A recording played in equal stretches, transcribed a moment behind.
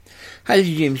Hi, this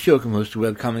is James Shokum, host of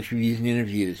Webcomics Reviews and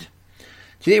Interviews.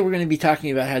 Today we're going to be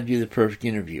talking about how to do the perfect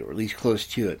interview, or at least close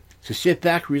to it. So sit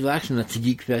back, relax, and let the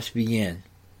Geek Fest begin.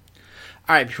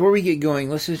 Alright, before we get going,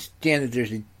 let's understand that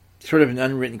there's a sort of an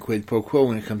unwritten quid pro quo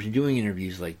when it comes to doing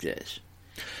interviews like this.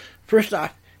 First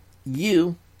off,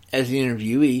 you, as the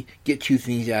interviewee, get two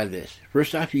things out of this.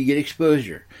 First off, you get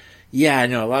exposure. Yeah, I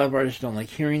know, a lot of artists don't like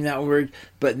hearing that word,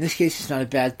 but in this case it's not a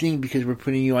bad thing because we're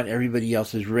putting you on everybody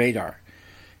else's radar.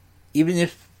 Even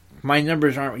if my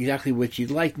numbers aren't exactly what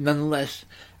you'd like, nonetheless,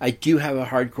 I do have a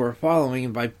hardcore following,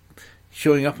 and by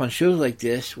showing up on shows like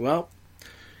this, well,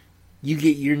 you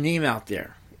get your name out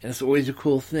there, and it's always a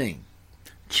cool thing.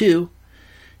 Two,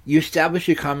 you establish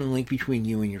a common link between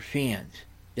you and your fans.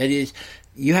 That is,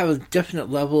 you have a definite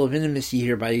level of intimacy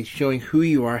here by showing who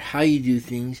you are, how you do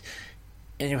things,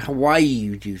 and why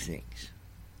you do things.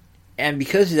 And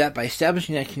because of that, by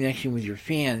establishing that connection with your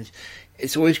fans,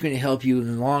 it's always going to help you in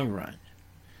the long run.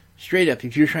 Straight up,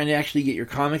 if you're trying to actually get your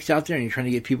comics out there and you're trying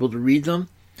to get people to read them,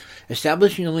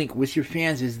 establishing a link with your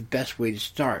fans is the best way to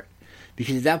start.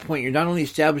 Because at that point, you're not only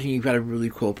establishing you've got a really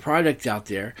cool product out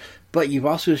there, but you've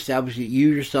also established that you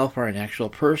yourself are an actual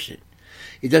person.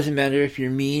 It doesn't matter if you're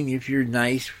mean, if you're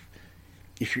nice,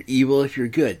 if you're evil, if you're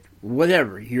good.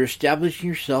 Whatever. You're establishing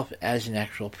yourself as an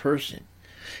actual person.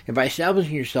 And by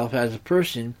establishing yourself as a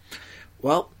person,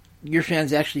 well, your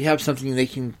fans actually have something they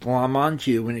can glom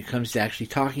onto when it comes to actually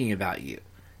talking about you.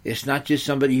 It's not just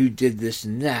somebody who did this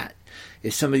and that.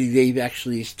 It's somebody they've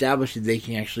actually established that they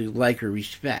can actually like or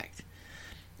respect.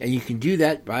 And you can do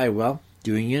that by, well,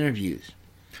 doing interviews.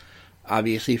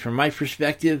 Obviously, from my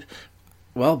perspective,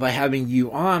 well, by having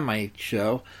you on my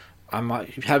show, I'm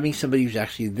having somebody who's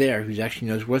actually there, who actually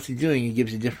knows what they're doing and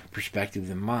gives a different perspective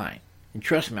than mine. And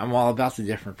trust me, I'm all about the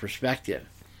different perspective.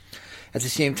 At the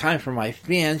same time, for my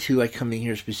fans who like coming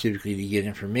here specifically to get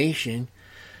information,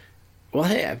 well,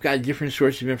 hey, I've got a different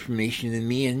source of information than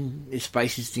me, and it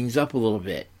spices things up a little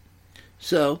bit.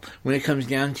 So, when it comes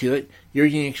down to it, you're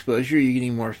getting exposure, you're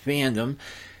getting more fandom,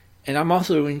 and I'm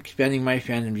also expanding my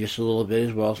fandom just a little bit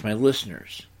as well as my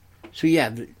listeners. So yeah,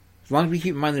 as long as we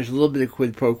keep in mind there's a little bit of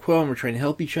quid pro quo and we're trying to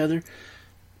help each other,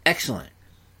 excellent.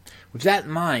 With that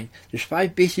in mind, there's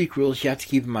 5 basic rules you have to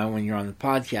keep in mind when you're on the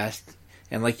podcast.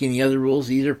 And like any other rules,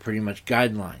 these are pretty much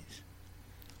guidelines.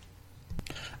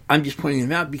 I'm just pointing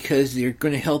them out because they're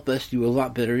going to help us do a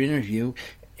lot better interview.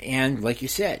 And like you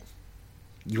said,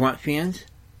 you want fans?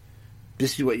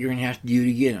 This is what you're going to have to do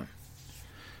to get them.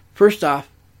 First off,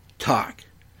 talk.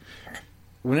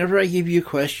 Whenever I give you a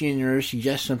question or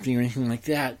suggest something or anything like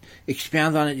that,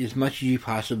 expound on it as much as you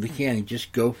possibly can and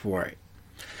just go for it.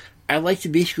 I like to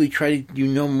basically try to do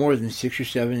no more than 6 or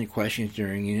 7 questions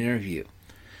during an interview.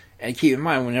 And keep in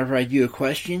mind, whenever I do a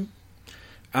question,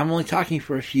 I'm only talking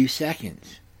for a few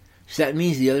seconds. So that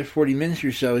means the other 40 minutes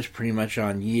or so is pretty much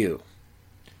on you.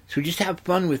 So just have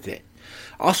fun with it.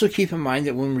 Also keep in mind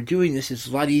that when we're doing this, it's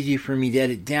a lot easier for me to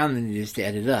edit down than it is to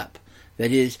edit up.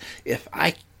 That is, if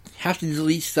I have to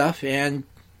delete stuff, and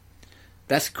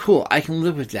that's cool, I can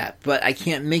live with that. But I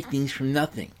can't make things from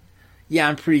nothing. Yeah,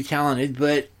 I'm pretty talented,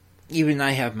 but even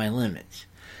I have my limits.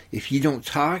 If you don't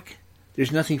talk,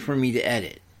 there's nothing for me to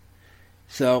edit.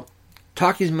 So,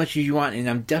 talk as much as you want, and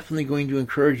I'm definitely going to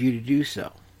encourage you to do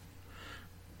so.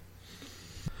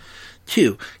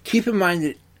 2, keep in mind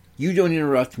that you don't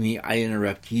interrupt me, I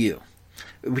interrupt you.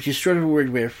 Which is sort of a weird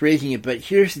way of phrasing it, but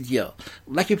here's the deal.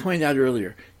 Like I pointed out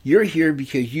earlier, you're here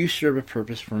because you serve a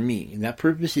purpose for me, and that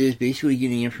purpose is basically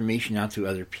getting information out to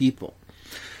other people.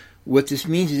 What this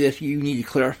means is if you need to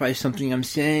clarify something I'm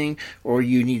saying, or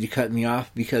you need to cut me off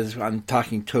because I'm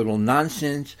talking total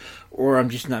nonsense, or I'm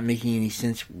just not making any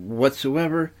sense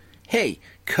whatsoever, hey,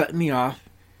 cut me off,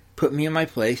 put me in my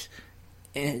place,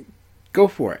 and go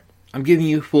for it. I'm giving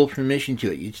you full permission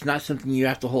to it. It's not something you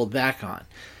have to hold back on.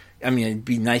 I mean, it'd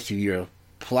be nice if you're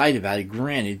polite about it,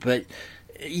 granted, but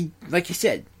like I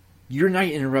said, you're not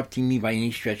interrupting me by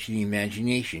any stretch of the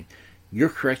imagination. You're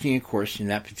correcting a course in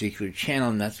that particular channel,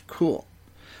 and that's cool.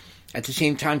 At the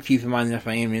same time, keep in mind that if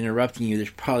I am interrupting you, there's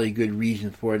probably a good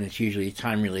reason for it, and it's usually a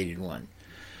time-related one.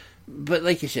 But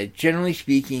like I said, generally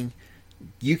speaking,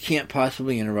 you can't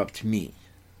possibly interrupt me.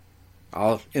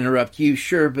 I'll interrupt you,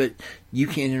 sure, but you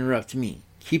can't interrupt me.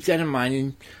 Keep that in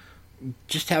mind and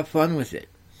just have fun with it.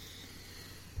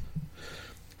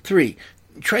 3,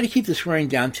 try to keep the swearing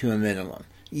down to a minimum.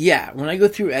 Yeah, when I go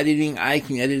through editing, I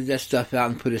can edit that stuff out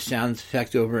and put a sound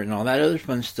effect over it and all that other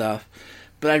fun stuff,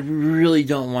 but I really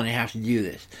don't want to have to do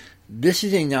this. This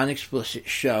is a non-explicit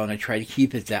show, and I try to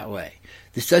keep it that way.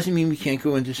 This doesn't mean we can't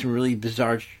go into some really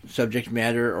bizarre subject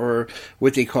matter or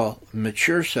what they call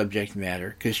mature subject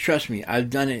matter, because trust me, I've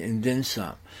done it and then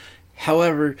some.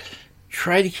 However,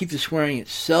 try to keep the swearing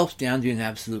itself down to an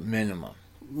absolute minimum.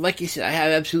 Like I said, I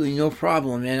have absolutely no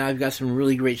problem, and I've got some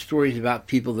really great stories about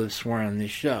people that have sworn on this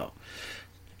show.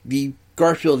 The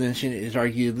Garfield incident is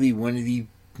arguably one of the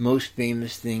most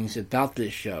famous things about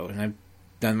this show, and I've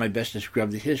done my best to scrub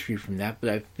the history from that, but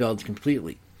I've failed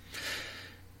completely.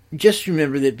 Just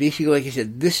remember that basically, like I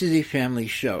said, this is a family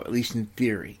show, at least in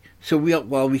theory. So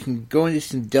while we can go into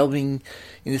some delving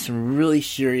into some really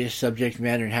serious subject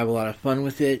matter and have a lot of fun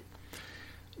with it,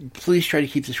 please try to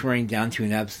keep the swearing down to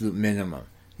an absolute minimum.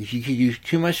 If you could use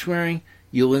too much swearing,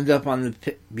 you'll end up on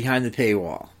behind the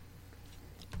paywall.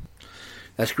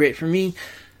 That's great for me,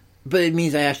 but it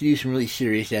means I have to do some really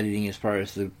serious editing as far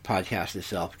as the podcast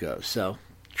itself goes. So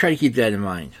try to keep that in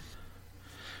mind.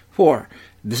 4.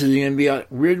 This is going to be a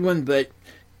weird one, but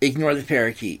ignore the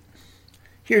parakeet.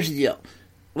 Here's the deal.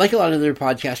 Like a lot of other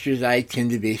podcasters, I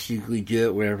tend to basically do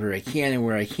it wherever I can, and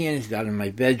where I can is out in my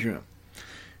bedroom.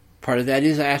 Part of that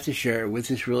is I have to share it with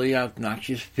this really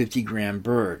obnoxious 50-gram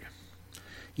bird.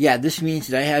 Yeah, this means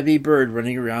that I have a bird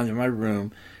running around in my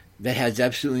room that has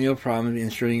absolutely no problem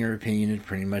inserting her opinion in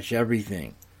pretty much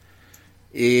everything.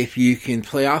 If you can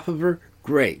play off of her,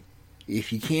 great.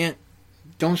 If you can't,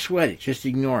 don't sweat it. Just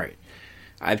ignore it.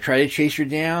 I've tried to chase her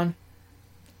down,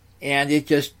 and it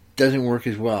just doesn't work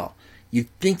as well. You'd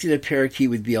think that a parakeet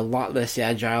would be a lot less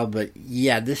agile, but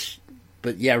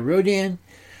Rodan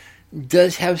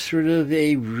does have sort of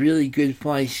a really good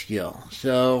fly skill.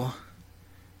 So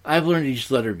I've learned to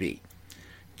just let her be.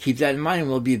 Keep that in mind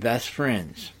and we'll be best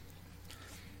friends.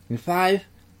 And 5,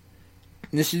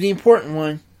 and this is the important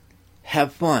one,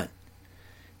 have fun.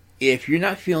 If you're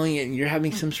not feeling it and you're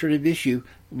having some sort of issue,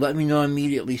 let me know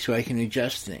immediately so I can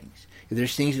adjust things. If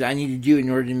there's things that I need to do in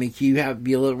order to make you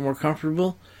be a little more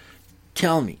comfortable,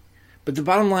 tell me. But the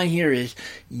bottom line here is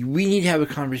we need to have a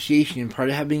conversation, and part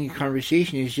of having a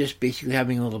conversation is just basically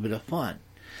having a little bit of fun.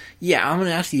 Yeah, I'm going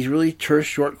to ask these really terse,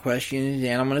 short questions,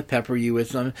 and I'm going to pepper you with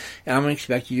them, and I'm going to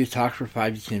expect you to talk for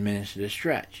 5 to 10 minutes at a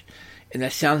stretch. And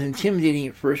that sounds intimidating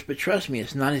at first, but trust me,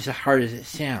 it's not as hard as it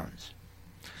sounds.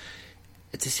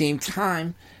 At the same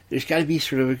time, there's got to be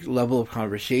sort of a level of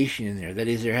conversation in there. That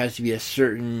is, there has to be a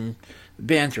certain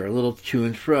banter, a little to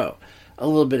and fro, a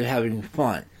little bit of having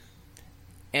fun.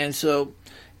 And so,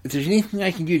 if there's anything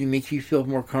I can do to make you feel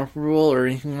more comfortable or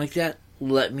anything like that,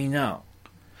 let me know.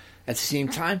 At the same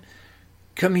time,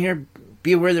 come here,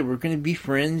 be aware that we're going to be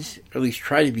friends, or at least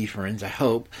try to be friends, I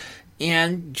hope,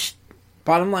 and just,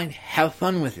 bottom line, have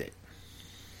fun with it.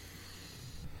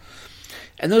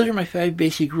 And those are my 5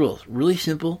 basic rules. Really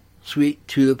simple, sweet,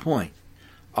 to the point.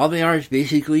 All they are is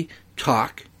basically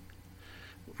talk,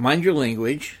 mind your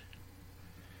language,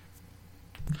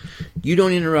 you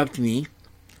don't interrupt me,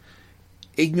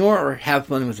 ignore or have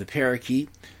fun with the parakeet,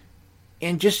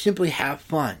 and just simply have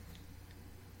fun.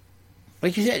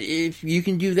 Like I said, if you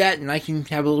can do that and I can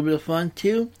have a little bit of fun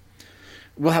too,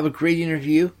 we'll have a great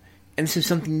interview, and this is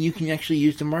something you can actually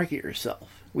use to market yourself,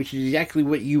 which is exactly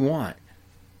what you want.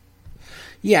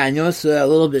 Yeah, I know it's a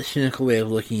little bit cynical way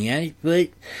of looking at it, but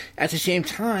at the same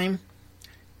time,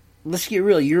 let's get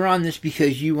real. You're on this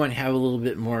because you want to have a little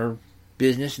bit more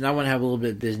business, and I want to have a little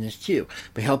bit of business too,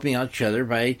 by helping out each other,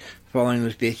 by following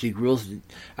those basic rules that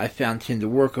I found tend to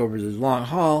work over the long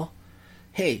haul.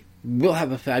 Hey, we'll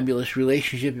have a fabulous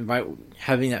relationship, and by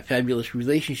having that fabulous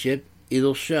relationship,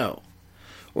 it'll show.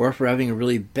 Or if we're having a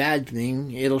really bad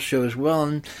thing, it'll show as well,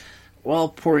 and, well,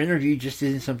 poor interview just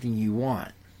isn't something you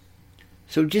want.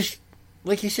 So just,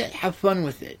 like I said, have fun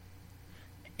with it.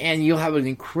 And you'll have an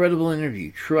incredible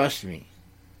interview, trust me.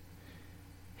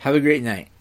 Have a great night.